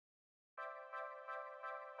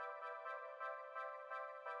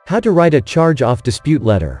How to write a charge-off dispute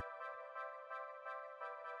letter.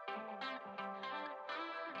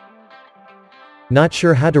 Not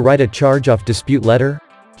sure how to write a charge-off dispute letter?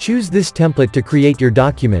 Choose this template to create your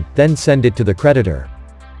document, then send it to the creditor.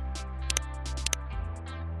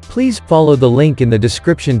 Please follow the link in the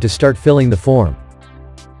description to start filling the form.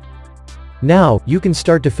 Now, you can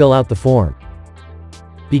start to fill out the form.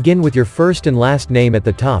 Begin with your first and last name at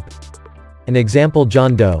the top. An example: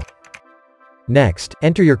 John Doe. Next,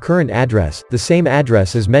 enter your current address, the same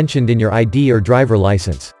address as mentioned in your ID or driver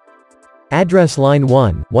license. Address line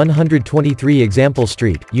 1, 123 Example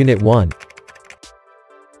Street, Unit 1.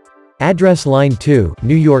 Address line 2,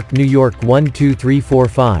 New York, New York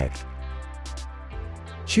 12345.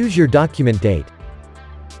 Choose your document date.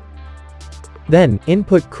 Then,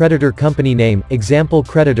 input creditor company name, example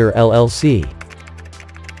Creditor LLC.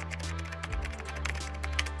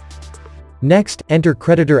 Next, enter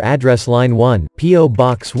creditor address line 1, P.O.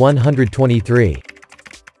 Box 123.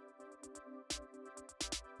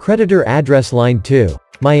 Creditor address line 2,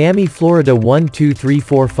 Miami, Florida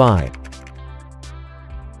 12345.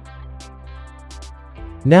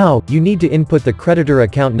 Now, you need to input the creditor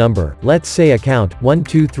account number, let's say account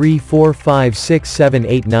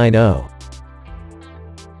 12345678890.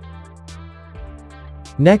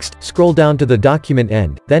 Next, scroll down to the document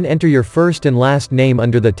end, then enter your first and last name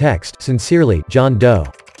under the text, Sincerely, John Doe.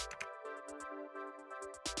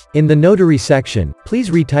 In the notary section,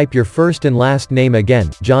 please retype your first and last name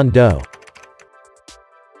again, John Doe.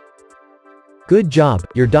 Good job,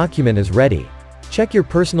 your document is ready. Check your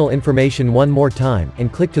personal information one more time,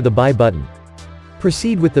 and click to the Buy button.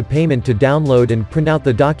 Proceed with the payment to download and print out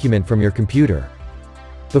the document from your computer.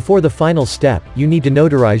 Before the final step, you need to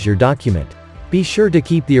notarize your document. Be sure to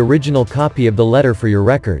keep the original copy of the letter for your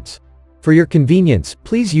records. For your convenience,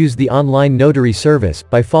 please use the online notary service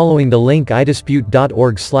by following the link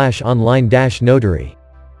idispute.org/online-notary.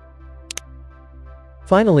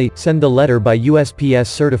 Finally, send the letter by USPS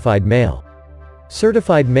certified mail.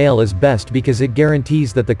 Certified mail is best because it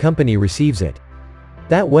guarantees that the company receives it.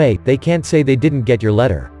 That way, they can't say they didn't get your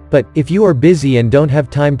letter. But, if you are busy and don't have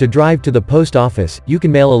time to drive to the post office, you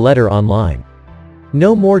can mail a letter online.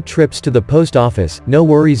 No more trips to the post office, no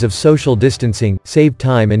worries of social distancing, save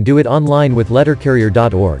time and do it online with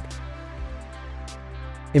lettercarrier.org.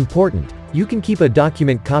 Important: you can keep a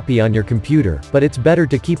document copy on your computer, but it's better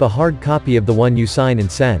to keep a hard copy of the one you sign and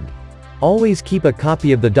send. Always keep a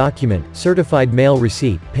copy of the document, certified mail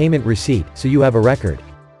receipt, payment receipt, so you have a record.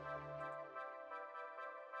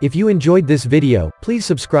 If you enjoyed this video, please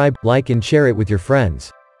subscribe, like and share it with your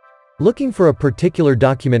friends. Looking for a particular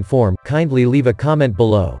document form, kindly leave a comment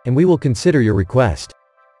below, and we will consider your request.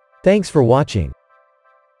 Thanks for watching.